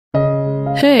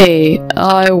Hey,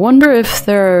 I wonder if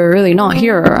they're really not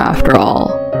here after all.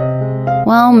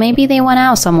 Well, maybe they went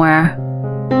out somewhere.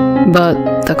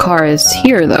 But the car is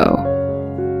here, though.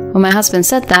 When my husband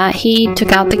said that, he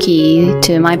took out the key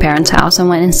to my parents' house and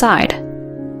went inside.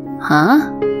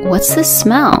 Huh? What's this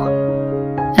smell?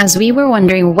 As we were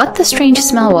wondering what the strange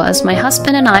smell was, my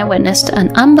husband and I witnessed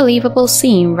an unbelievable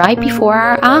scene right before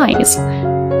our eyes.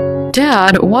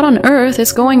 Dad, what on earth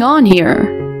is going on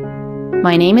here?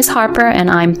 My name is Harper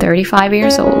and I'm 35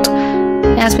 years old.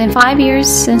 It has been 5 years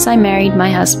since I married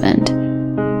my husband.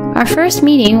 Our first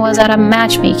meeting was at a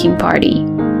matchmaking party.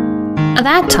 At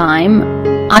that time,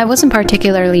 I wasn't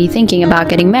particularly thinking about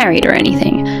getting married or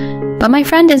anything, but my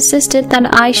friend insisted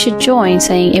that I should join,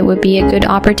 saying it would be a good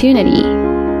opportunity.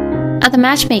 At the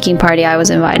matchmaking party I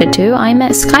was invited to, I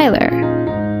met Skylar.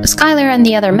 Skylar and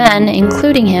the other men,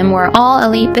 including him, were all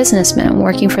elite businessmen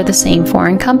working for the same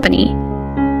foreign company.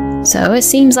 So it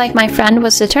seems like my friend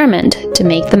was determined to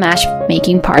make the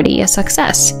matchmaking party a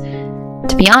success.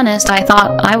 To be honest, I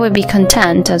thought I would be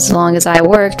content as long as I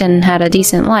worked and had a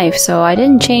decent life, so I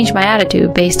didn't change my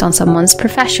attitude based on someone's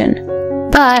profession.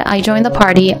 But I joined the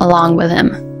party along with him.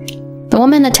 The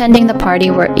women attending the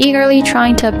party were eagerly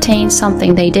trying to obtain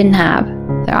something they didn't have,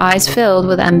 their eyes filled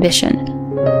with ambition.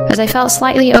 As I felt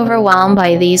slightly overwhelmed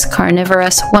by these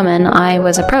carnivorous women, I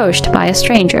was approached by a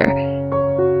stranger.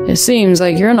 It seems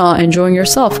like you're not enjoying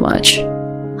yourself much.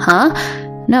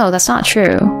 Huh? No, that's not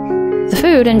true. The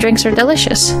food and drinks are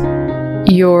delicious.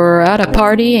 You're at a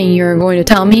party and you're going to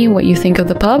tell me what you think of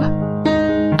the pub?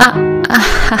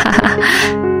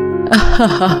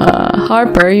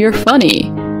 Harper, you're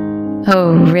funny.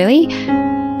 Oh, really?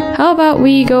 How about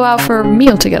we go out for a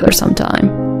meal together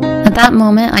sometime? At that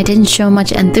moment, I didn't show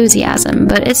much enthusiasm,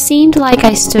 but it seemed like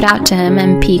I stood out to him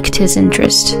and piqued his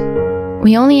interest.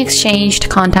 We only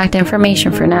exchanged contact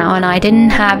information for now, and I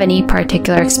didn't have any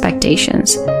particular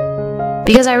expectations,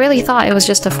 because I really thought it was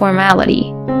just a formality.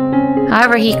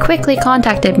 However, he quickly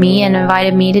contacted me and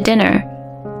invited me to dinner.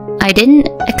 I didn't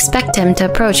expect him to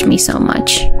approach me so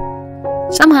much.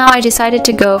 Somehow I decided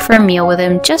to go for a meal with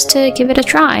him just to give it a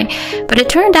try, but it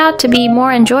turned out to be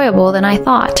more enjoyable than I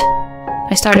thought.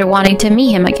 I started wanting to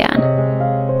meet him again.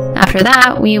 After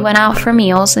that, we went out for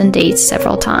meals and dates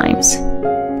several times.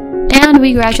 And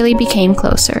we gradually became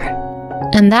closer.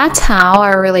 And that's how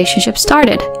our relationship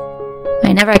started.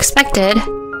 I never expected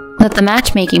that the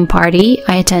matchmaking party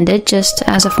I attended just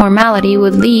as a formality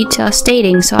would lead to us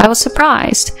dating, so I was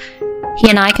surprised. He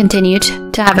and I continued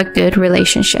to have a good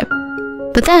relationship.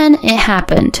 But then it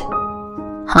happened.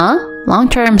 Huh?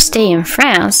 Long-term stay in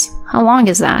France? How long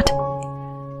is that?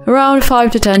 Around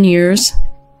 5 to 10 years.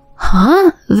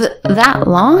 Huh? That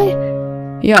long?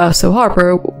 Yeah, so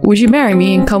Harper, would you marry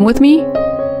me and come with me?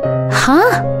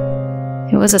 Huh?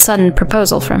 It was a sudden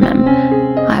proposal from him.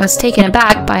 I was taken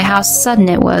aback by how sudden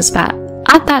it was, but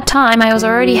at that time I was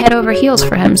already head over heels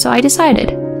for him, so I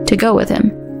decided to go with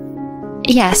him.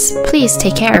 Yes, please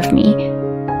take care of me.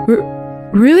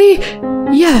 Really?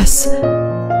 Yes.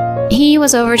 He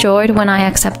was overjoyed when I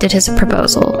accepted his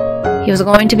proposal. He was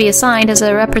going to be assigned as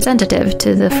a representative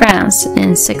to the France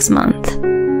in 6 months.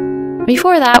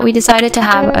 Before that, we decided to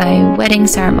have a wedding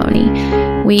ceremony.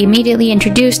 We immediately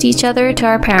introduced each other to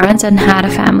our parents and had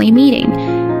a family meeting.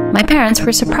 My parents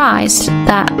were surprised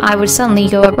that I would suddenly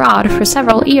go abroad for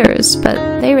several years,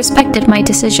 but they respected my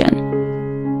decision.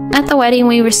 At the wedding,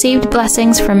 we received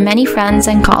blessings from many friends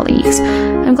and colleagues.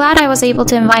 I'm glad I was able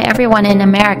to invite everyone in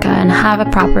America and have a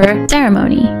proper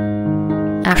ceremony.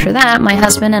 After that, my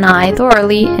husband and I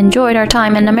thoroughly enjoyed our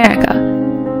time in America.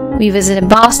 We visited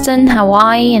Boston,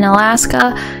 Hawaii, and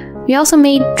Alaska. We also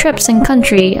made trips in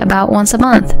country about once a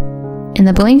month. In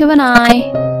the blink of an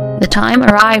eye, the time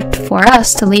arrived for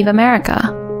us to leave America.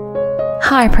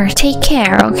 Harper, take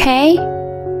care, okay?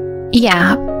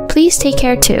 Yeah, please take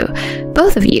care too,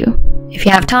 both of you. If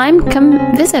you have time,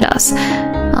 come visit us.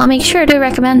 I'll make sure to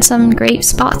recommend some great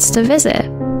spots to visit.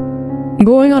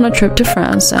 Going on a trip to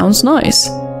France sounds nice.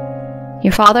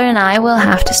 Your father and I will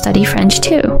have to study French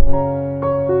too.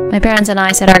 My parents and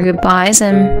I said our goodbyes,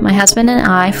 and my husband and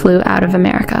I flew out of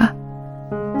America.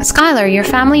 Skylar, your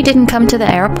family didn't come to the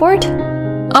airport?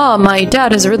 Oh, my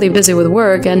dad is really busy with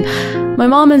work, and my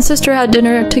mom and sister had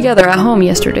dinner together at home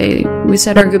yesterday. We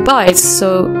said our goodbyes,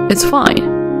 so it's fine.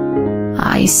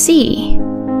 I see.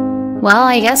 Well,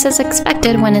 I guess it's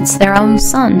expected when it's their own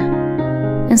son.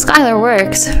 And Skylar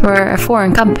works for a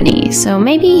foreign company, so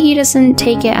maybe he doesn't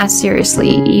take it as seriously,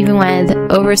 even with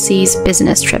overseas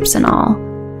business trips and all.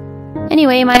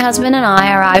 Anyway, my husband and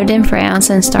I arrived in France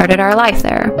and started our life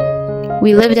there.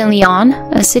 We lived in Lyon,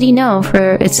 a city known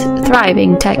for its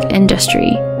thriving tech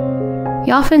industry.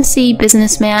 You often see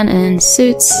businessmen in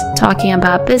suits talking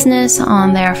about business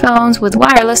on their phones with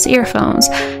wireless earphones,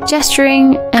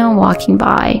 gesturing and walking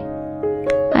by.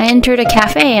 I entered a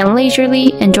cafe and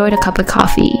leisurely enjoyed a cup of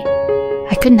coffee.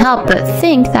 I couldn't help but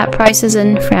think that prices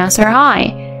in France are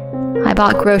high. I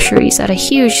bought groceries at a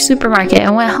huge supermarket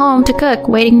and went home to cook,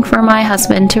 waiting for my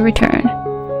husband to return.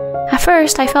 At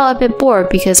first, I felt a bit bored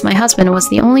because my husband was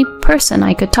the only person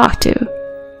I could talk to.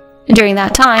 During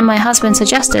that time, my husband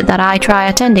suggested that I try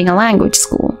attending a language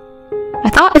school. I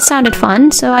thought it sounded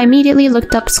fun, so I immediately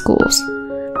looked up schools.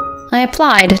 I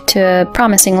applied to a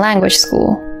promising language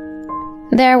school.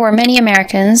 There were many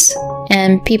Americans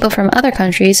and people from other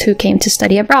countries who came to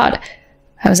study abroad.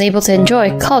 I was able to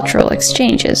enjoy cultural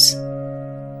exchanges.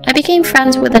 I became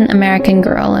friends with an American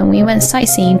girl and we went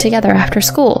sightseeing together after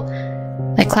school.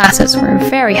 The classes were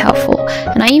very helpful,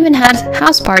 and I even had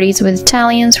house parties with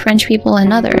Italians, French people,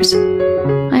 and others.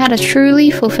 I had a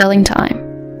truly fulfilling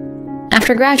time.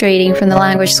 After graduating from the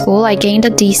language school, I gained a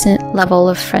decent level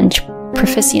of French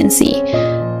proficiency.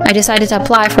 I decided to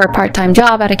apply for a part-time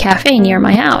job at a cafe near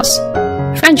my house.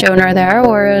 The French owner there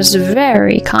was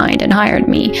very kind and hired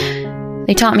me.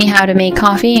 They taught me how to make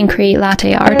coffee and create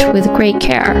latte art with great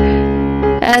care.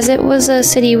 As it was a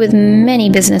city with many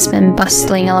businessmen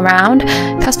bustling around,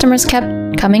 customers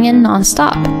kept coming in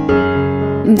non-stop.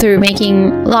 Through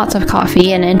making lots of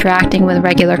coffee and interacting with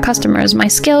regular customers, my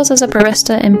skills as a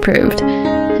barista improved.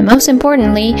 And most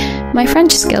importantly, my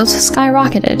French skills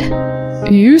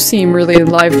skyrocketed. You seem really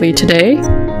lively today.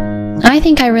 I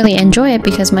think I really enjoy it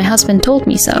because my husband told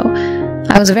me so.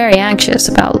 I was very anxious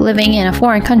about living in a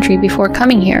foreign country before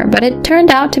coming here, but it turned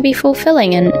out to be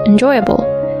fulfilling and enjoyable.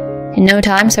 In no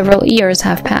time, several years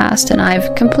have passed, and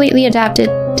I've completely adapted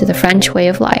to the French way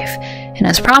of life. And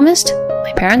as promised,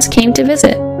 my parents came to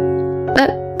visit.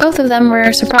 But both of them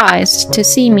were surprised to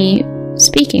see me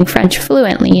speaking French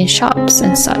fluently in shops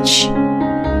and such.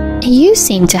 You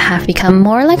seem to have become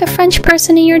more like a French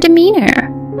person in your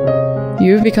demeanor.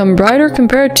 You've become brighter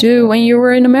compared to when you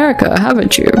were in America,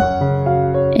 haven't you?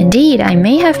 Indeed, I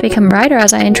may have become brighter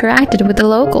as I interacted with the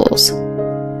locals.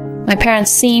 My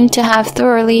parents seemed to have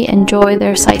thoroughly enjoyed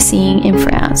their sightseeing in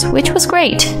France, which was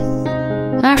great.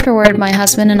 Afterward, my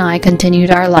husband and I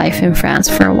continued our life in France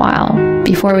for a while.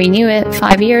 Before we knew it,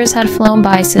 5 years had flown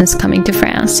by since coming to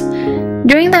France.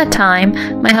 During that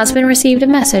time, my husband received a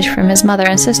message from his mother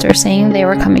and sister saying they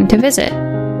were coming to visit.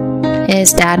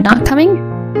 Is Dad not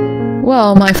coming?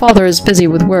 Well, my father is busy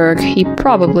with work. He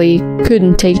probably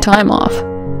couldn't take time off.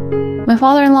 My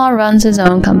father-in-law runs his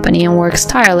own company and works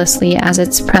tirelessly as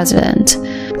its president,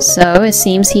 so it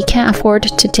seems he can't afford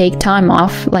to take time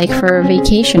off, like for a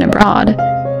vacation abroad.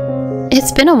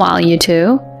 It's been a while, you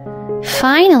two.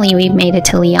 Finally, we've made it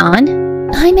to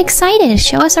Lyon. I'm excited.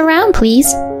 Show us around,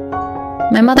 please.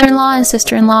 My mother-in-law and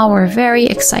sister-in-law were very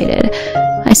excited.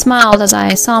 I smiled as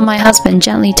I saw my husband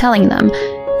gently telling them,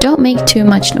 "Don't make too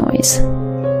much noise."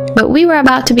 But we were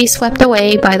about to be swept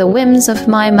away by the whims of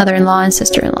my mother-in-law and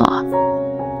sister-in-law.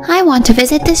 I want to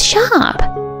visit this shop.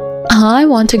 I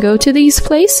want to go to these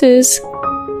places.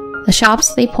 The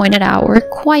shops they pointed out were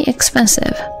quite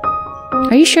expensive.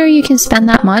 Are you sure you can spend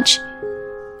that much?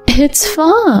 It's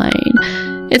fine.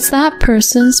 It's that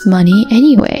person's money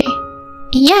anyway.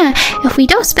 Yeah, if we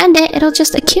don't spend it, it'll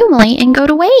just accumulate and go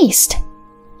to waste.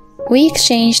 We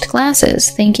exchanged glances,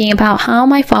 thinking about how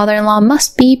my father-in-law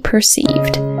must be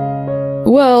perceived.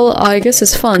 Well, I guess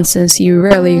it's fun since you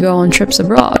rarely go on trips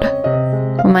abroad.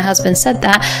 When my husband said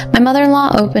that, my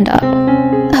mother-in-law opened up.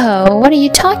 Oh, what are you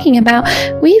talking about?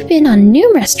 We've been on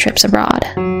numerous trips abroad.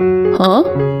 Huh?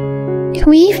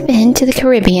 We've been to the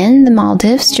Caribbean, the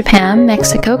Maldives, Japan,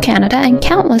 Mexico, Canada, and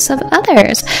countless of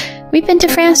others. We've been to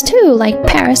France too, like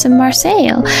Paris and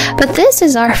Marseille, but this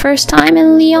is our first time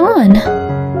in Lyon.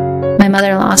 My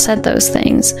mother-in-law said those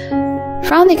things.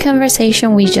 From the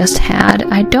conversation we just had,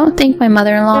 I don't think my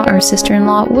mother-in-law or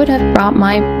sister-in-law would have brought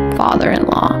my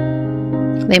father-in-law.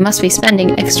 They must be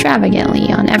spending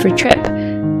extravagantly on every trip.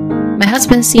 My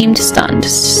husband seemed stunned,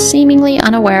 seemingly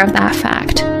unaware of that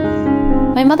fact.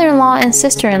 My mother-in-law and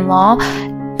sister-in-law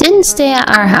didn't stay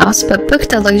at our house, but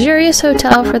booked a luxurious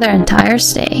hotel for their entire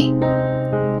stay.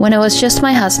 When it was just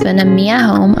my husband and me at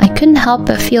home, I couldn't help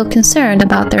but feel concerned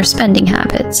about their spending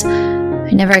habits.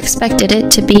 I never expected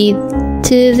it to be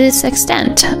to this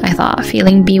extent, I thought,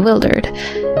 feeling bewildered.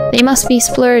 They must be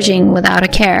splurging without a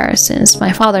care, since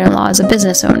my father-in-law is a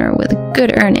business owner with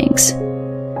good earnings.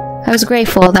 I was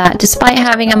grateful that, despite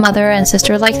having a mother and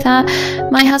sister like that,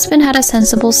 my husband had a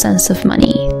sensible sense of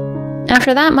money.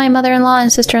 After that, my mother-in-law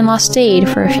and sister-in-law stayed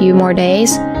for a few more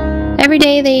days. Every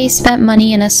day they spent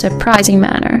money in a surprising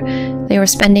manner. they were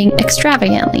spending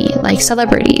extravagantly, like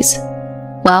celebrities.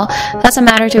 Well, that's a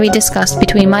matter to be discussed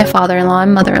between my father-in-law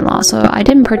and mother-in-law, so I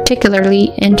didn't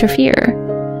particularly interfere.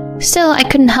 Still, I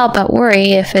couldn't help but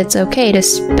worry if it's okay to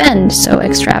spend so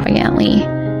extravagantly.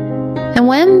 And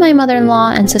when my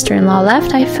mother-in-law and sister-in-law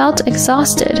left, I felt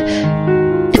exhausted.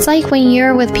 It's like when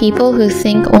you're with people who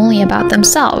think only about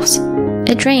themselves.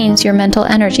 It drains your mental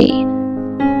energy.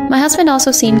 My husband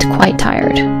also seemed quite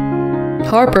tired.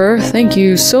 Harper, thank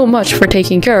you so much for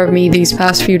taking care of me these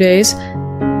past few days.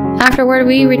 Afterward,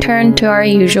 we returned to our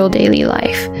usual daily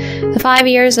life. The 5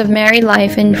 years of married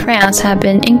life in France have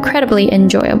been incredibly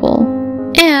enjoyable.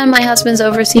 And my husband's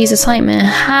overseas assignment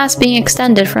has been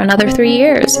extended for another 3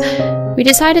 years. We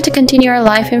decided to continue our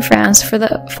life in France for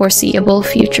the foreseeable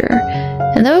future.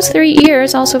 And those 3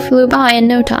 years also flew by in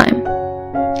no time.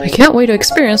 I can't wait to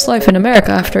experience life in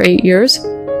America after 8 years.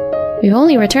 We've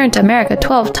only returned to America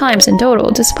 12 times in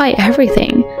total, despite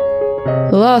everything.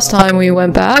 The last time we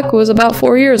went back was about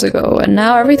 4 years ago, and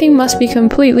now everything must be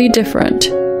completely different.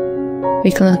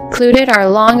 We concluded our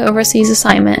long overseas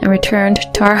assignment and returned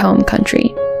to our home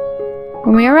country.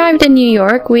 When we arrived in New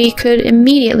York, we could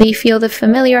immediately feel the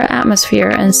familiar atmosphere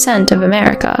and scent of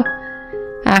America.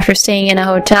 After staying in a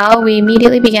hotel, we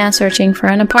immediately began searching for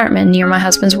an apartment near my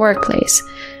husband's workplace.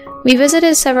 We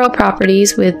visited several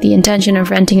properties with the intention of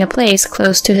renting a place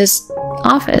close to his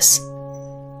office.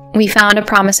 We found a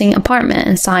promising apartment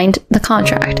and signed the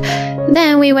contract.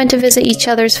 Then we went to visit each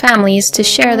other's families to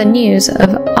share the news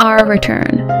of our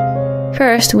return.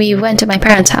 First, we went to my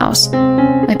parents' house.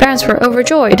 My parents were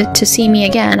overjoyed to see me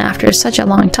again after such a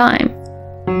long time.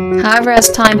 However,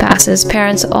 as time passes,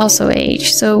 parents also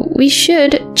age, so we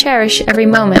should cherish every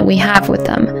moment we have with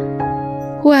them.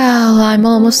 Well, I'm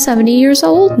almost 70 years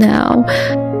old now.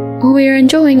 We're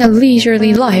enjoying a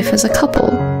leisurely life as a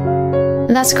couple.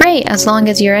 That's great, as long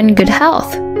as you're in good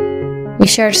health. We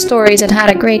shared stories and had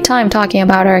a great time talking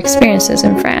about our experiences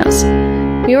in France.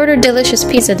 We ordered delicious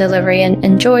pizza delivery and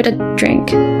enjoyed a drink,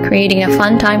 creating a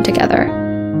fun time together.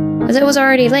 As it was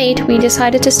already late, we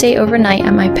decided to stay overnight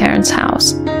at my parents'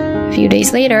 house. A few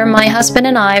days later, my husband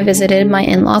and I visited my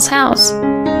in-laws' house.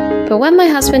 But when my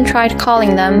husband tried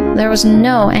calling them, there was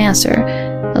no answer.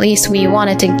 At least we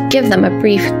wanted to give them a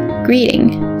brief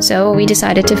greeting, so we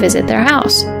decided to visit their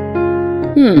house.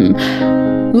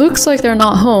 Looks like they're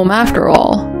not home after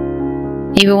all.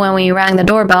 Even when we rang the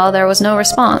doorbell, there was no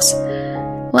response.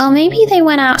 Well, maybe they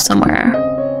went out somewhere.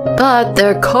 But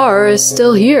their car is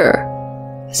still here.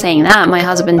 Saying that, my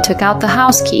husband took out the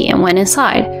house key and went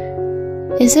inside.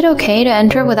 Is it okay to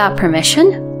enter without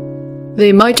permission?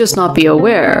 They might just not be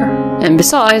aware. And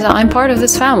besides, I'm part of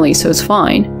this family, so it's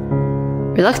fine.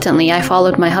 Reluctantly, I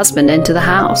followed my husband into the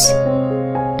house.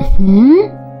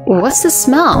 What's the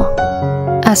smell?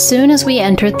 As soon as we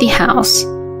entered the house,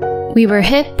 we were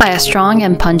hit by a strong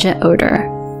and pungent odor.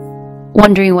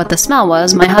 Wondering what the smell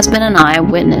was, my husband and I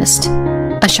witnessed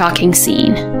a shocking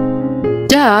scene.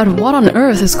 Dad, what on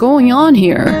earth is going on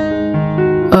here?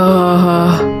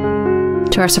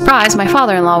 To our surprise, my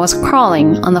father-in-law was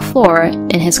crawling on the floor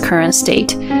in his current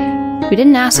state. We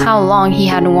didn't ask how long he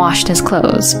hadn't washed his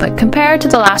clothes, but compared to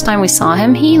the last time we saw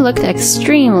him, he looked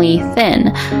extremely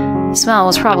thin. The smell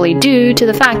was probably due to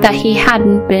the fact that he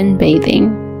hadn't been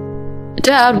bathing.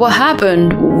 Dad, what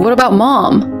happened? What about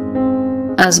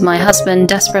Mom? As my husband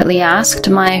desperately asked,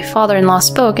 my father-in-law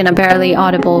spoke in a barely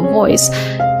audible voice,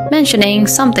 mentioning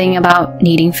something about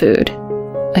needing food.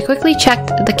 I quickly checked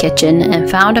the kitchen and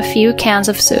found a few cans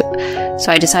of soup, so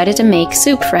I decided to make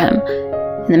soup for him.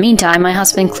 In the meantime, my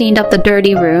husband cleaned up the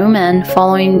dirty room and,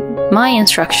 following my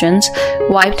instructions,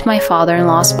 wiped my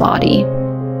father-in-law's body.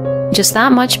 Just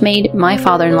that much made my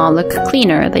father-in-law look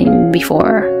cleaner than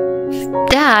before.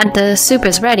 Dad, the soup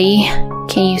is ready.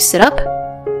 Can you sit up?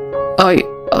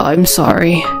 I'm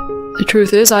sorry. The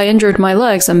truth is, I injured my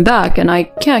legs and back, and I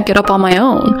can't get up on my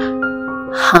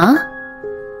own. Huh?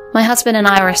 My husband and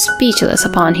I were speechless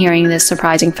upon hearing this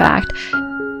surprising fact.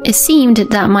 It seemed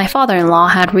that my father-in-law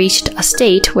had reached a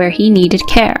state where he needed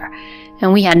care,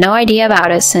 and we had no idea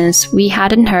about it since we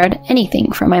hadn't heard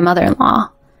anything from my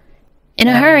mother-in-law. In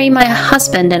a hurry, my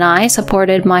husband and I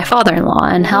supported my father-in-law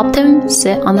and helped him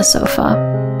sit on the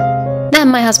sofa. Then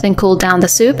my husband cooled down the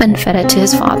soup and fed it to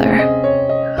his father.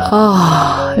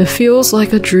 It feels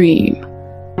like a dream.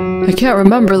 I can't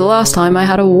remember the last time I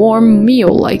had a warm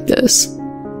meal like this.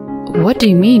 What do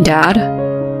you mean, Dad?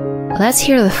 Let's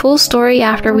hear the full story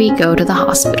after we go to the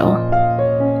hospital.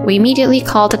 We immediately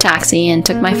called a taxi and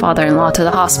took my father-in-law to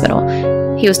the hospital.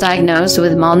 He was diagnosed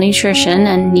with malnutrition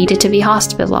and needed to be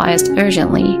hospitalized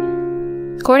urgently.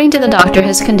 According to the doctor,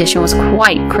 his condition was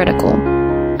quite critical.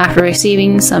 After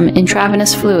receiving some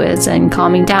intravenous fluids and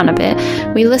calming down a bit,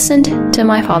 we listened to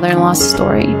my father-in-law's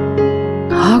story.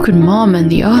 How could Mom and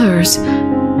the others?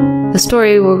 The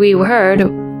story we heard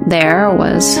there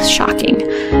was shocking.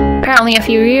 Apparently, a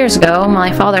few years ago,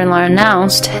 my father-in-law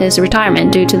announced his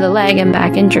retirement due to the leg and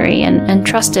back injury and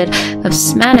entrusted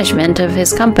the management of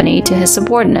his company to his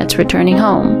subordinates returning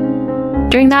home.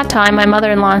 During that time, my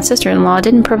mother-in-law and sister-in-law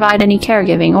didn't provide any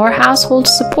caregiving or household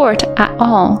support at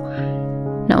all.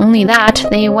 Not only that,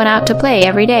 they went out to play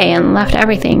every day and left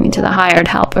everything to the hired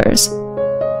helpers.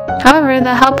 However,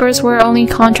 the helpers were only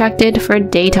contracted for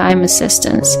daytime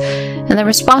assistance, and the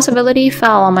responsibility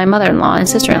fell on my mother-in-law and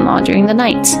sister-in-law during the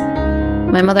nights.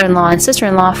 My mother-in-law and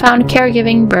sister-in-law found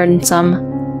caregiving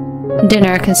burdensome.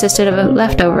 Dinner consisted of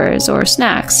leftovers or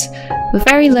snacks, with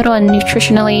very little and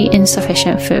nutritionally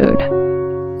insufficient food.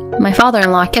 My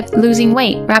father-in-law kept losing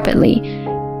weight rapidly.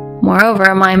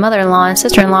 Moreover, my mother-in-law and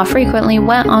sister-in-law frequently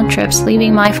went on trips,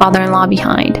 leaving my father-in-law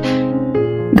behind.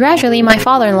 Gradually, my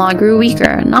father-in-law grew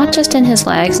weaker, not just in his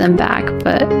legs and back,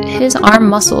 but his arm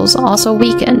muscles also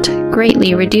weakened,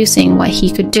 greatly reducing what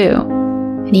he could do.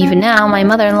 And even now, my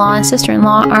mother-in-law and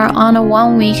sister-in-law are on a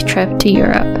 1-week trip to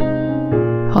Europe.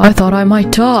 I thought I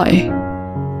might die.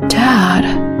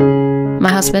 Dad.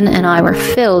 My husband and I were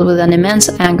filled with an immense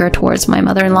anger towards my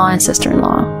mother-in-law and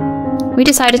sister-in-law. We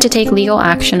decided to take legal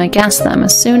action against them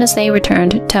as soon as they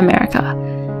returned to America.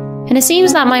 And it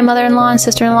seems that my mother-in-law and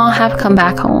sister-in-law have come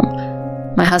back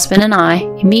home. My husband and I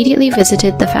immediately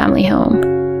visited the family home.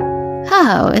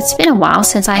 Oh, it's been a while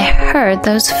since I heard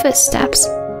those footsteps.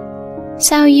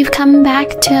 So you've come back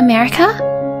to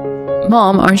America?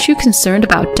 Mom, aren't you concerned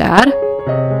about Dad?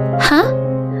 Huh?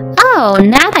 Oh,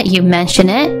 now that you mention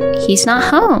it, he's not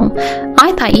home.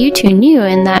 I thought you two knew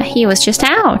and that he was just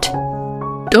out.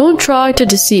 Don't try to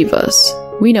deceive us.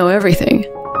 We know everything.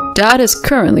 Dad is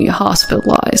currently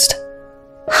hospitalized.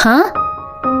 Huh?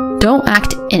 Don't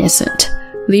act innocent.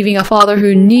 Leaving a father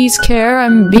who needs care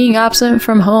and being absent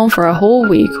from home for a whole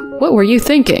week. What were you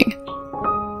thinking?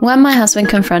 When my husband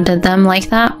confronted them like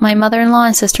that, my mother-in-law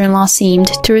and sister-in-law seemed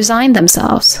to resign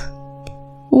themselves.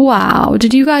 Wow,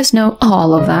 did you guys know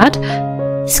all of that?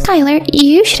 Skylar,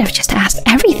 you should have just asked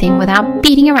everything without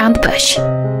beating around the bush.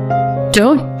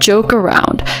 Don't joke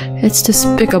around. It's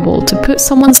despicable to put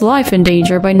someone's life in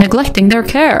danger by neglecting their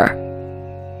care.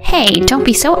 Hey, don't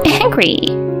be so angry.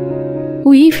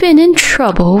 We've been in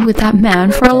trouble with that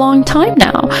man for a long time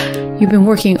now. You've been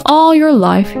working all your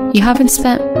life. You haven't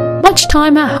spent much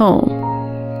time at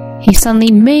home. He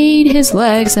suddenly made his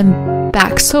legs and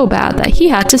back so bad that he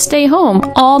had to stay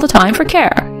home all the time for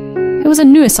care. It was a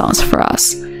nuisance for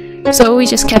us. So we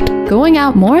just kept going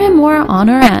out more and more on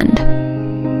our end.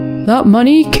 That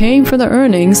money came from the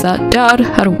earnings that Dad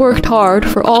had worked hard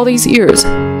for all these years.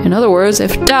 In other words,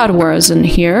 if Dad wasn't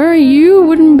here, you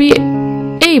wouldn't be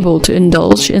able to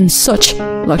indulge in such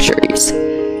luxuries.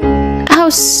 Oh,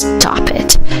 stop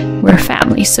it. We're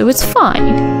family, so it's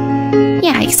fine.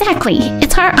 Yeah, exactly.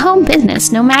 It's our home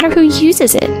business, no matter who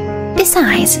uses it.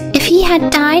 Besides, if he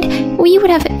had died, we would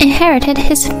have inherited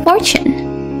his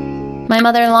fortune. My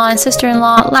mother-in-law and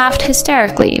sister-in-law laughed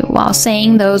hysterically while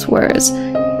saying those words.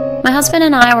 My husband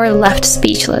and I were left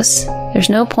speechless. There's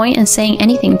no point in saying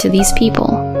anything to these people.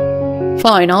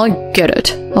 Fine, I'll get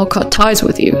it. I'll cut ties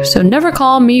with you, so never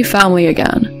call me family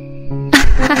again.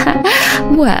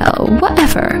 Well,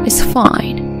 whatever is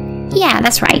fine. Yeah,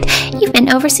 that's right. You've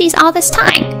been overseas all this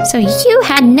time, so you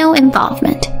had no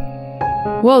involvement.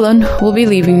 Well then, we'll be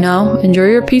leaving now. Enjoy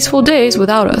your peaceful days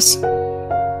without us.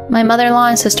 My mother-in-law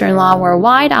and sister-in-law were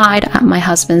wide-eyed at my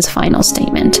husband's final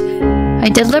statement. I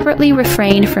deliberately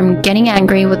refrained from getting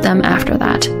angry with them after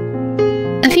that.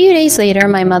 A few days later,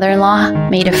 my mother-in-law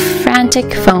made a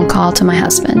frantic phone call to my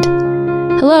husband.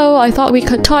 Hello, I thought we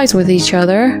cut ties with each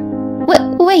other.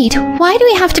 Wait, why do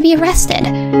we have to be arrested?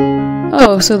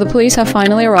 Oh, so the police have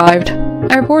finally arrived.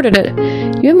 I reported it.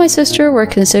 You and my sister were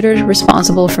considered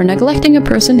responsible for neglecting a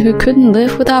person who couldn't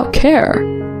live without care.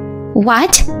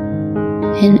 What?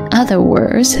 In other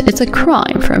words, it's a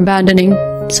crime for abandoning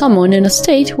someone in a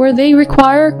state where they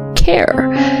require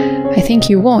care. I think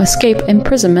you won't escape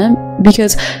imprisonment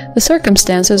because the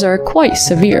circumstances are quite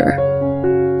severe.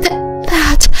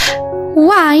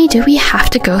 Why do we have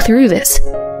to go through this?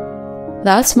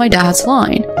 That's my dad's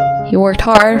line. He worked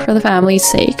hard for the family's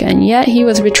sake, and yet he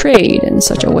was betrayed in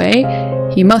such a way.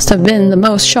 He must have been the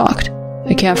most shocked.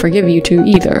 I can't forgive you two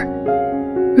either.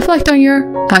 Reflect on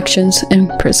your actions in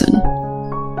prison.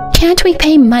 Can't we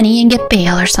pay money and get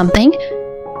bail or something?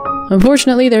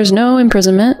 Unfortunately, there's no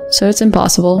imprisonment, so it's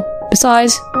impossible.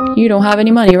 Besides, you don't have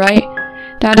any money, right?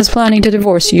 Dad is planning to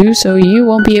divorce you, so you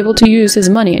won't be able to use his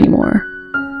money anymore.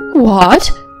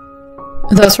 What?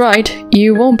 That's right,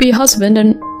 you won't be husband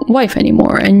and wife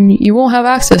anymore, and you won't have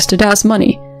access to Dad's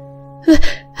money.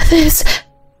 This...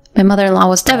 My mother-in-law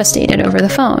was devastated over the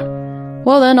phone.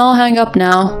 Well then, I'll hang up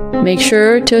now. Make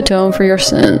sure to atone for your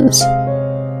sins.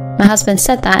 My husband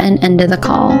said that and ended the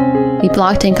call. We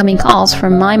blocked incoming calls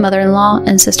from my mother-in-law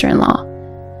and sister-in-law.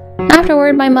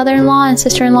 Afterward, my mother-in-law and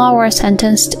sister-in-law were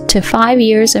sentenced to 5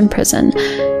 years in prison.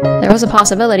 There was a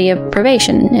possibility of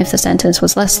probation if the sentence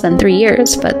was less than 3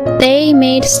 years, but they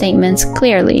made statements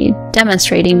clearly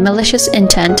demonstrating malicious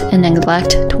intent and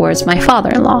neglect towards my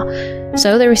father-in-law,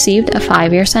 so they received a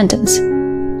 5-year sentence.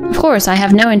 Of course, I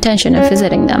have no intention of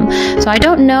visiting them, so I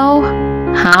don't know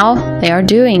how they are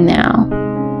doing now,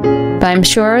 but I'm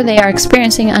sure they are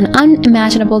experiencing an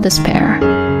unimaginable despair.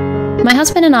 My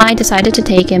husband and I decided to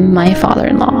take in my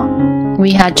father-in-law.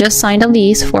 We had just signed a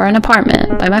lease for an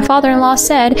apartment, but my father-in-law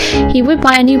said he would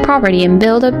buy a new property and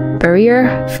build a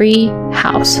barrier-free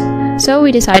house. So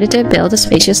we decided to build a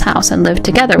spacious house and live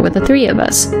together with the 3 of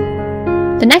us.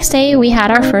 The next day, we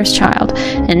had our first child,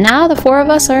 and now the 4 of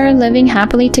us are living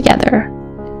happily together.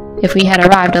 If we had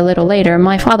arrived a little later,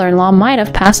 my father-in-law might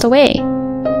have passed away.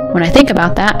 When I think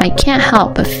about that, I can't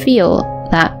help but feel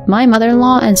that my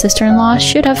mother-in-law and sister-in-law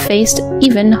should have faced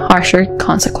even harsher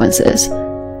consequences.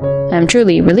 I am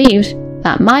truly relieved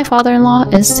that my father-in-law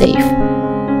is safe.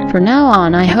 From now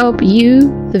on, I hope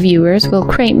you, the viewers, will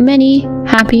create many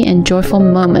happy and joyful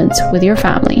moments with your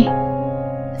family.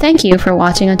 Thank you for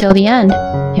watching until the end.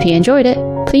 If you enjoyed it,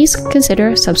 please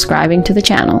consider subscribing to the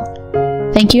channel.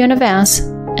 Thank you in advance,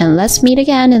 and let's meet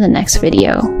again in the next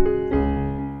video.